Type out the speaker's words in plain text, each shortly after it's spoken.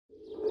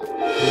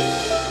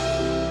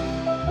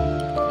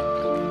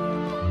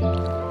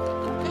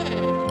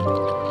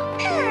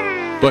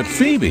But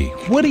Phoebe,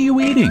 what are you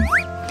eating?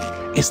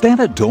 Is that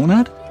a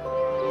donut?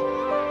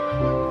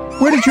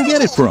 Where did you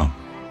get it from?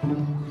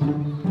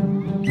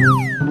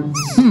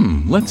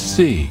 Let's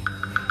see.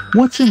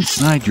 What's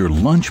inside your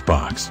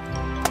lunchbox?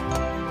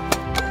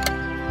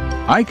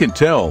 I can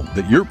tell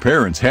that your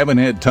parents haven't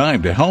had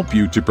time to help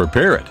you to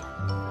prepare it.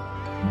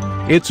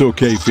 It's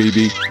okay,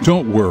 Phoebe.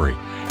 Don't worry.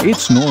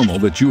 It's normal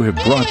that you have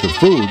brought the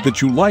food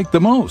that you like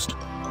the most.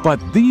 But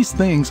these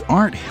things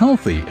aren't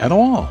healthy at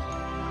all.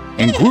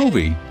 And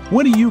Groovy,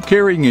 what are you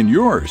carrying in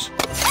yours?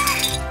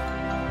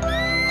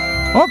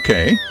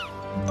 Okay,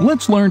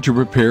 let's learn to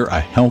prepare a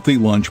healthy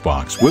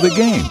lunchbox with a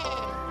game.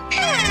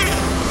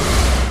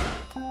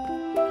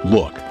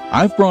 Look,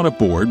 I've brought a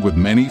board with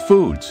many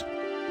foods.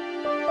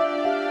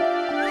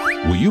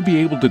 Will you be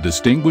able to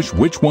distinguish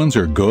which ones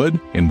are good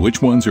and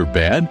which ones are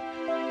bad?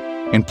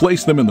 And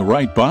place them in the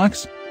right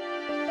box?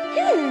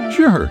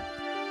 Sure.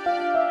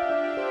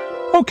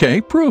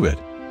 Okay, prove it.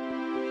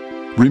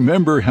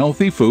 Remember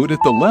healthy food at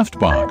the left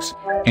box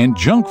and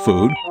junk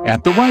food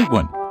at the right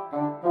one.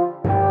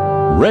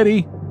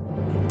 Ready?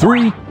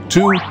 3,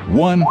 2,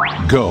 1,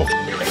 go.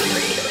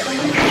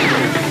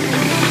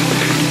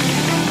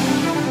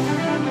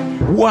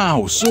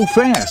 Wow, so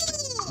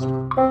fast!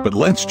 But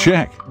let's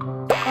check.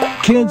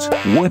 Kids,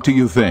 what do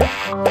you think?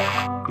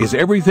 Is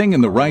everything in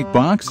the right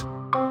box?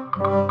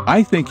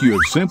 I think you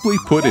have simply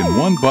put in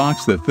one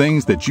box the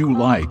things that you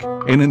like,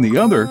 and in the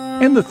other,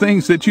 the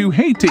things that you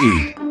hate to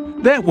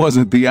eat. That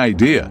wasn't the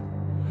idea.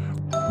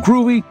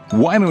 Groovy,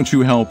 why don't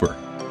you help her?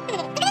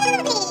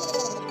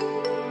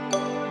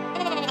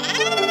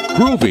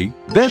 Groovy,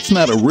 that's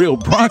not a real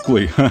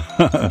broccoli.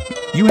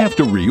 You have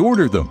to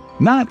reorder them,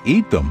 not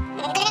eat them.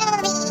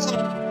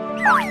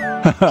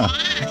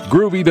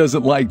 Groovy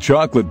doesn't like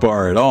chocolate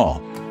bar at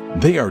all.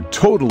 They are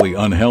totally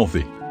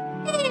unhealthy.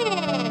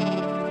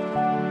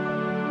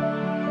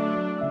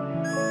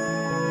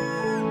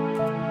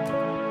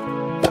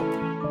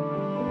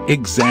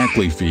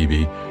 Exactly,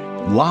 Phoebe.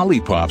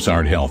 Lollipops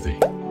aren't healthy.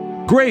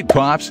 Great,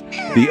 Pops!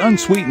 The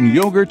unsweetened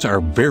yogurts are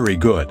very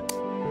good.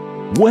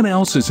 What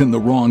else is in the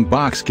wrong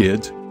box,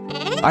 kids?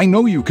 I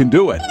know you can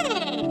do it.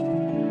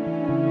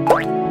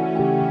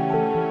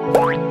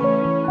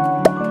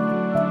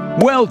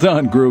 Well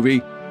done,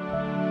 Groovy.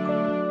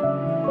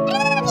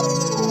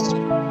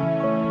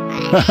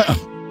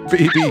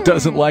 Phoebe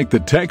doesn't like the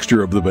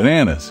texture of the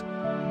bananas.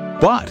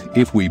 But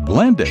if we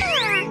blend it,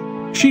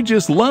 she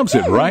just loves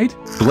it, right?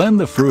 Blend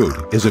the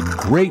fruit is a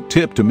great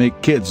tip to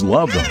make kids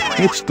love them.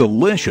 It's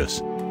delicious.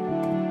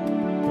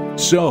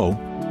 So,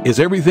 is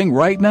everything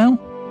right now?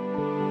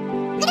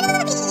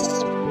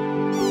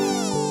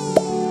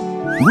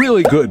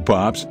 Really good,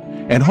 Pops.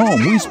 At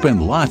home, we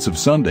spend lots of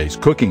Sundays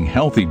cooking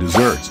healthy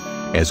desserts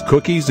as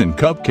cookies and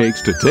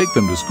cupcakes to take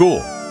them to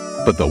school.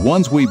 But the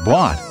ones we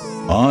bought,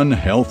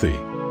 unhealthy.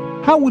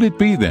 How would it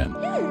be then?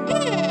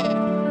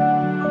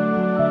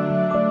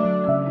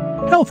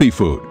 Healthy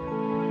food.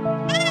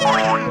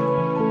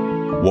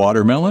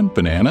 Watermelon,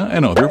 banana,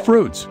 and other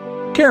fruits.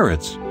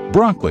 Carrots,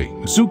 broccoli,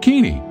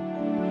 zucchini,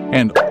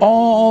 and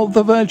all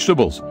the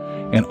vegetables.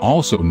 And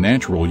also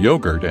natural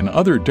yogurt and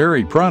other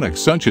dairy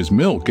products such as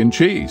milk and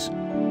cheese.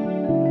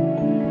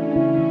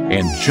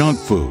 And junk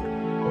food,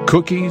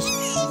 cookies,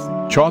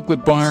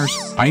 chocolate bars,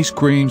 ice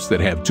creams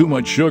that have too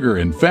much sugar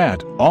and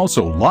fat,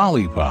 also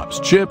lollipops,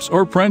 chips,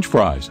 or French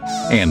fries.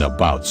 And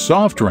about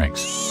soft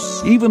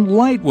drinks. Even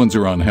light ones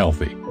are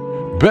unhealthy.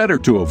 Better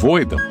to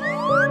avoid them.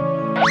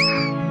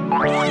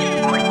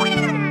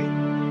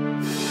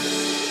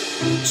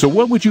 So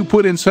what would you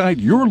put inside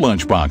your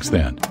lunchbox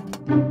then?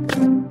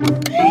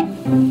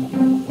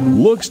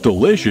 Looks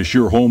delicious,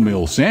 your whole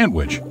meal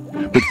sandwich.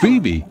 But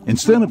Phoebe,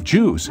 instead of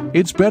juice,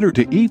 it's better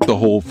to eat the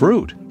whole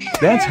fruit.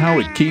 That's how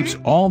it keeps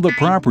all the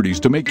properties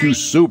to make you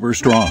super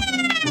strong.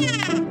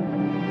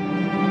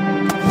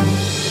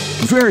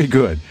 Very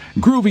good.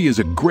 Groovy is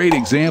a great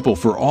example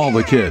for all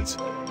the kids.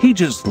 He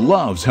just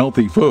loves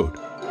healthy food.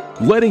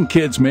 Letting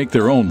kids make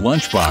their own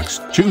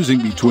lunchbox,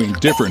 choosing between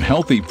different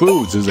healthy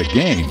foods as a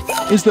game,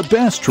 is the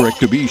best trick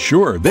to be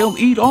sure they'll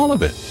eat all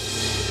of it.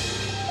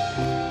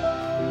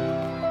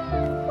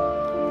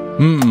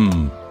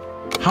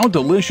 How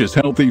delicious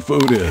healthy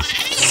food is.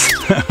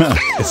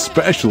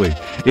 Especially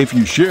if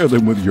you share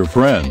them with your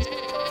friends.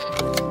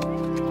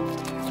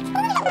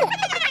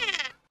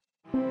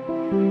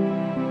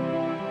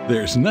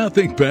 There's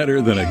nothing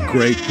better than a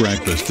great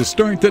breakfast to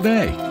start the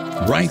day.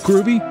 Right,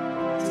 Groovy?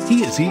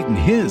 He has eaten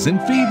his and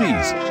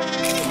Phoebe's.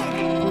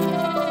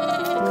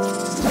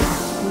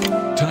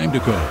 Time to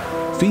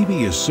go.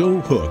 Phoebe is so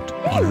hooked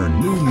on her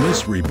new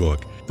mystery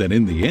book that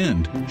in the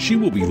end, she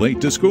will be late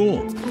to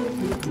school.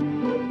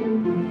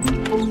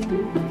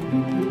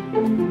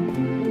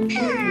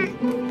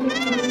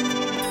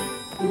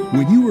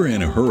 When you are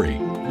in a hurry,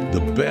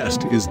 the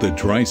best is the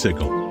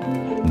tricycle.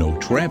 No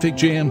traffic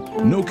jam,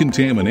 no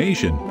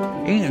contamination,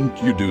 and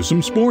you do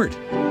some sport.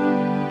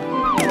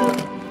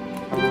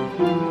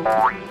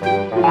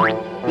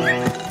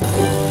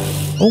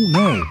 Oh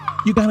no,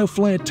 you got a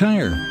flat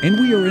tire, and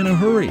we are in a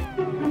hurry.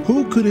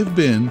 Who could have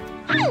been?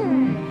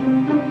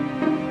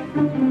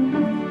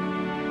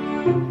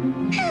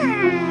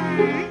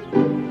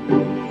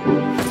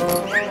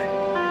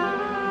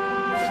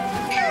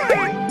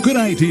 Good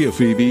idea,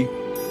 Phoebe.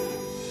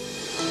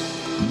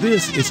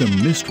 This is a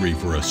mystery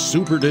for a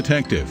super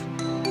detective.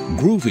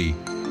 Groovy,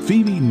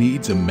 Phoebe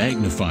needs a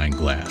magnifying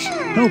glass.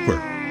 Help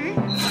her.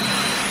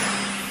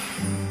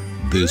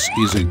 This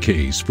is a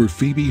case for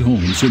Phoebe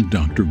Holmes and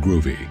Dr.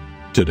 Groovy.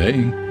 Today,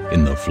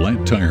 in the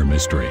flat tire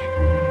mystery.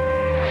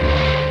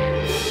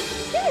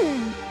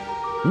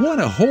 What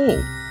a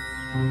hole!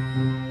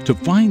 To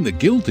find the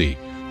guilty,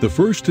 the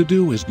first to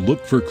do is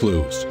look for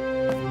clues.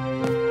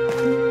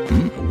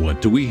 What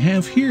do we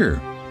have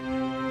here?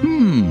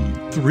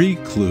 3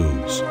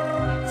 clues.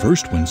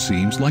 First one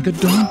seems like a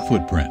dog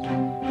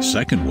footprint.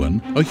 Second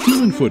one, a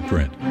human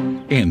footprint.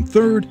 And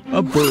third,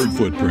 a bird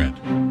footprint.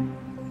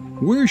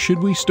 Where should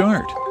we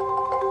start?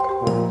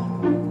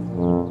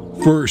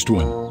 First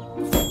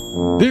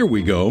one. There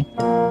we go.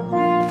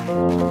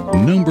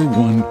 Number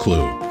 1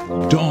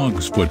 clue.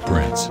 Dog's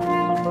footprints.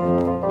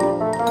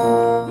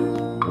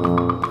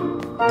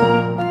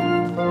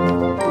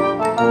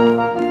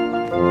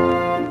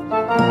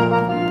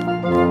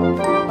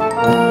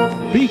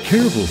 Be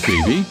careful,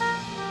 Phoebe.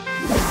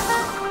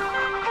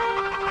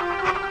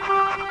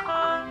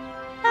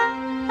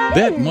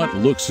 That mutt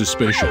looks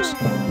suspicious.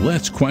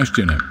 Let's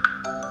question him.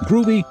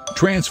 Groovy,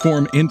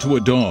 transform into a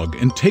dog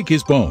and take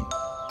his bone.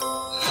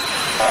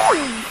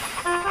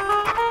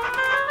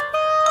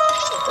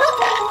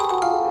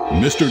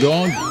 Mr.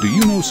 Dog, do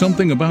you know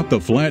something about the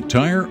flat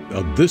tire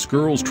of this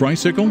girl's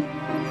tricycle?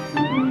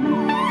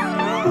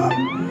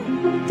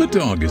 The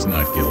dog is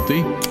not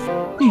guilty.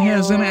 He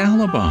has an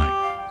alibi.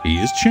 He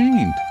is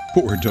chained.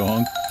 Poor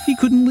dog. He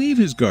couldn't leave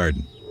his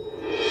garden.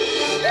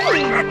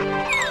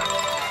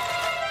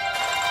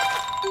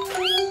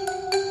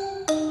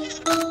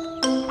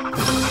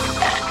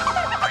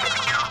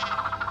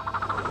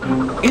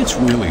 It's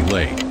really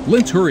late.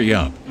 Let's hurry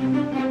up.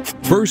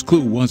 First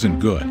clue wasn't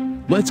good.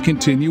 Let's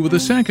continue with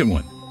the second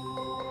one.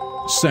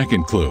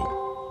 Second clue.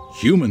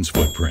 Human's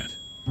footprint.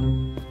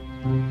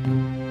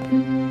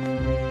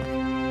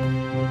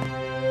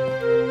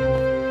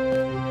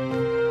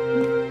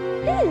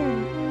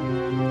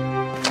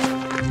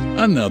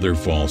 Another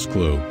false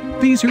clue.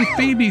 These are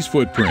Phoebe's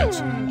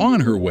footprints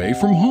on her way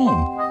from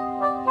home.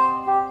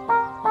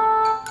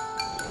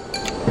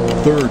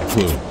 Third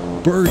clue.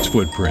 Bird's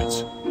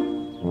footprints.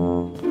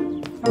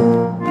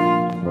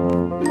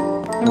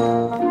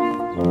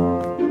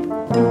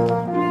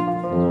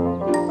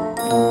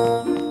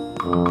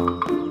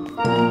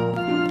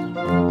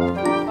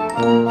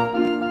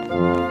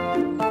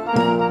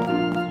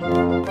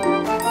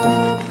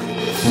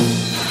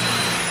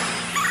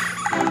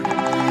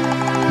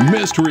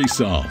 Mystery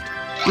solved.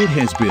 It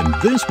has been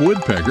this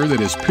woodpecker that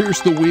has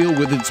pierced the wheel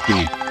with its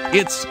beak.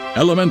 It's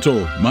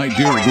elemental, my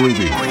dear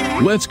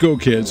Groovy. Let's go,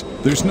 kids.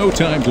 There's no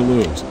time to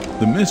lose.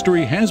 The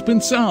mystery has been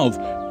solved,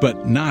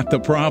 but not the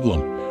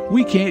problem.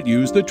 We can't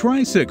use the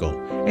tricycle,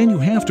 and you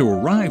have to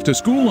arrive to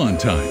school on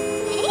time.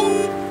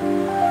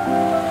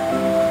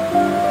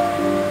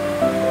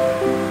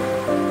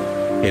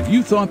 Have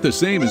you thought the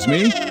same as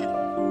me?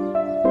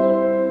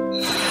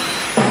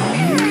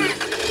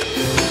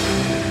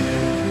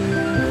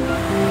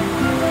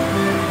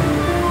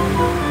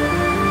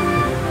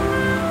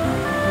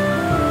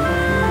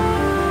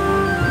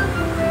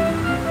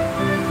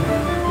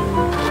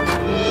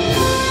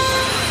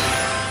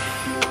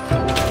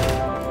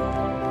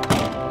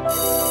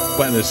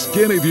 By the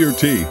skin of your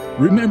teeth.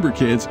 Remember,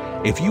 kids,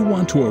 if you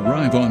want to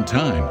arrive on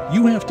time,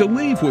 you have to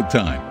leave with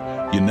time.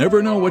 You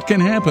never know what can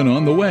happen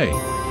on the way.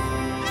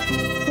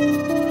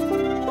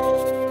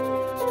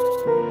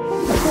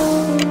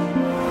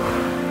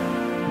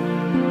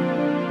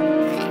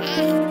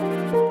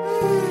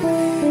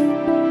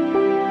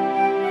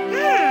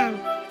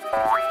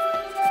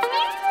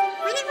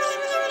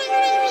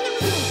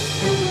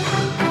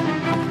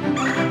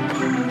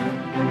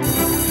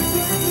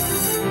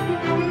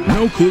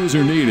 No clues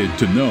are needed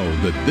to know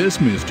that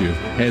this mischief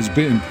has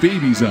been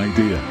Phoebe's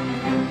idea.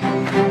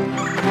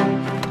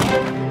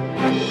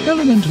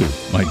 Elemental,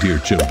 my dear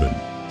children.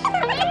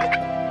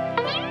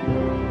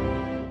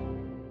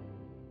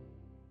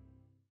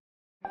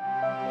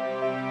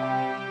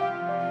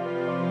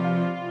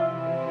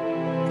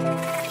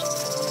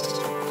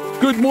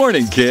 Good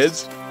morning,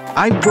 kids.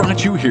 I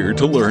brought you here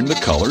to learn the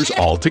colors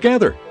all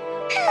together.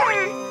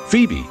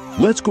 Phoebe,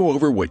 let's go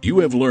over what you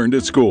have learned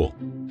at school.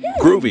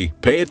 Groovy,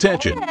 pay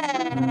attention.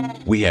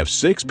 We have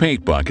 6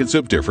 paint buckets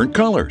of different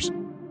colors.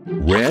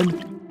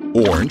 Red,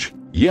 orange,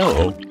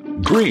 yellow,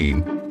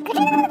 green.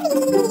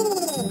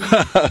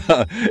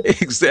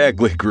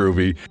 Exactly,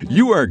 Groovy.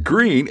 You are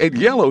green and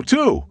yellow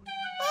too.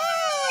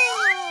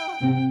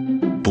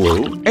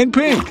 Blue and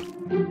pink.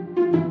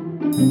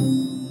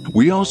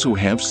 We also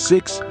have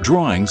 6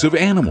 drawings of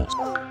animals.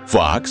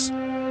 Fox,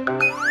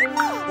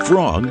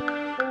 frog,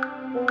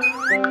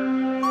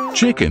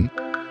 chicken,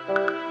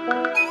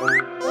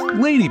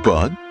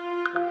 ladybug,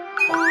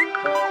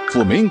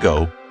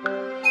 flamingo,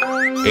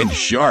 and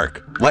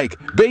shark, like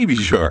baby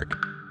shark.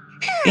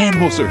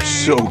 Animals are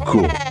so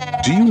cool.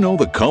 Do you know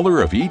the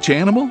color of each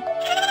animal?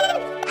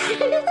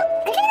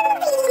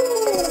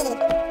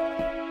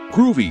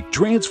 Groovy,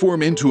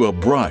 transform into a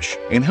brush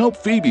and help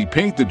Phoebe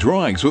paint the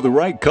drawings with the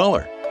right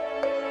color.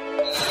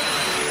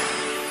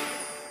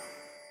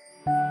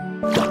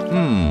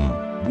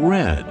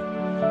 Red.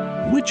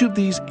 Which of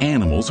these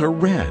animals are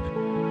red?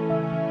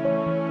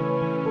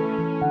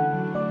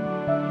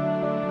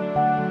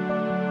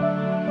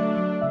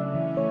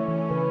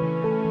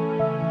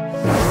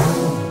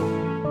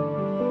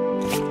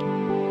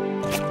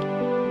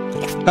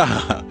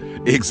 Haha,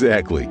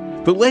 exactly.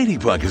 The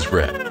ladybug is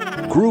red.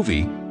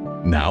 Groovy,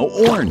 now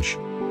orange.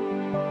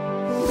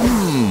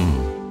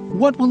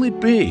 What will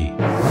it be?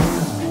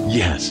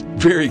 Yes,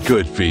 very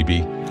good,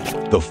 Phoebe.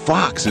 The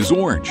fox is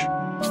orange.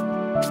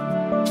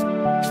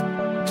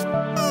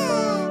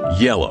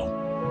 Yellow.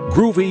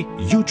 Groovy,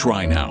 you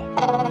try now.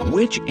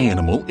 Which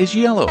animal is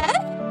yellow?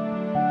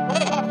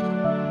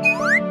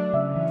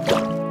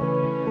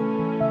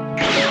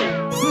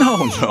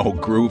 No,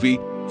 Groovy.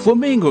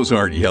 Flamingos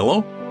aren't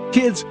yellow.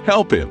 Kids,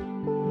 help him.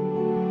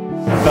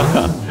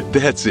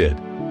 That's it.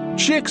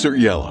 Chicks are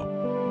yellow.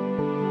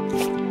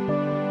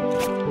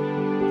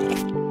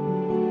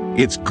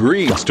 It's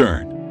Green's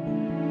turn.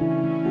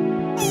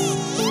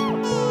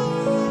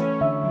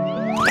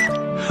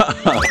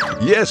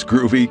 Yes,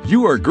 Groovy,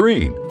 you are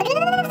green.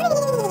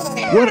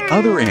 What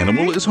other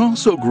animal is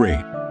also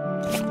green?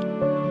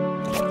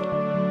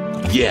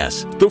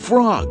 Yes, the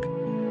frog.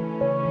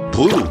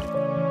 Blue.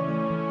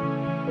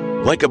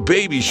 Like a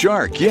baby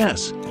shark,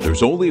 yes.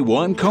 There's only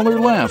one color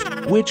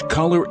left. Which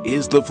color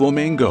is the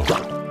flamingo?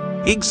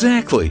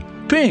 Exactly,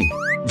 pink.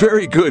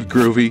 Very good,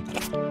 Groovy.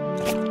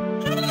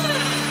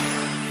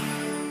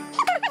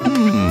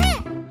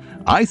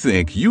 I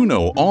think you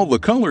know all the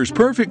colors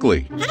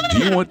perfectly. Do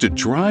you want to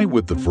try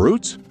with the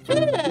fruits?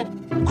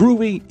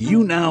 Groovy,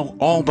 you now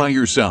all by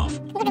yourself.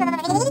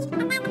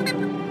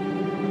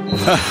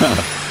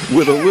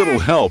 With a little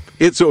help,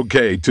 it's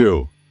okay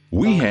too.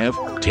 We have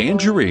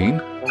tangerine,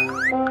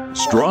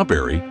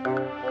 strawberry,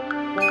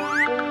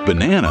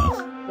 banana,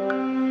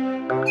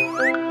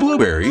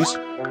 blueberries,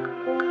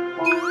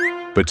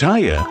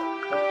 pitaya,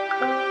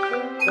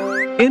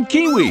 and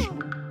kiwi.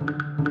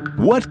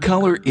 What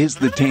color is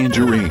the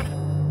tangerine?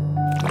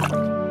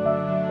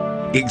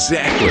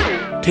 Exactly.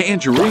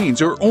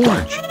 Tangerines are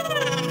orange.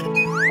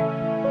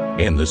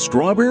 And the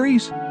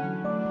strawberries?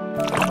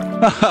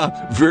 Haha,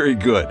 very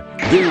good.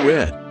 They're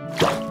red.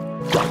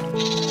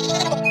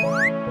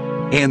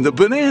 And the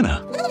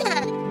banana?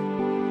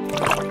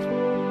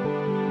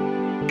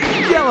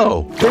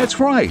 Yellow. That's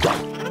right.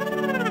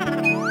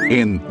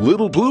 And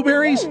little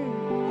blueberries?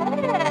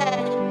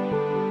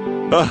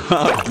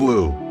 Haha,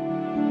 blue.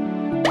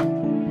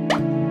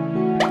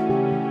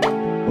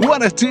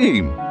 What a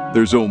team!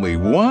 There's only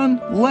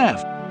one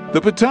left, the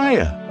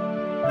pitaya.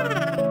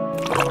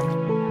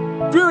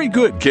 Very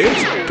good,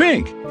 kids.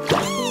 Pink.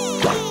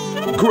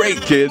 Great,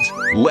 kids.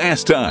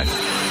 Last time.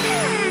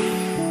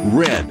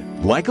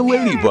 Red, like a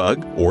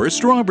ladybug or a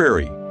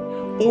strawberry.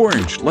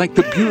 Orange, like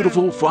the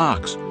beautiful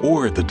fox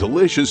or the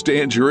delicious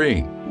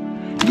tangerine.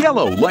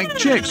 Yellow, like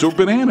chicks or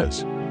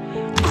bananas.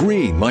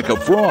 Green, like a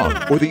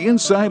frog or the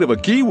inside of a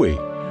kiwi.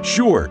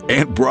 Sure,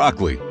 and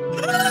broccoli.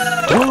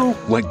 Blue,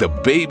 like the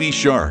baby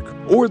shark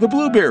or the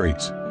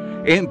blueberries.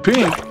 And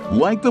pink,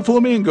 like the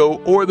flamingo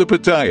or the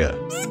pitaya.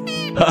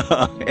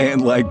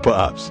 And like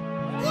Pops.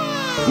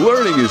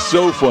 Learning is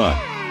so fun.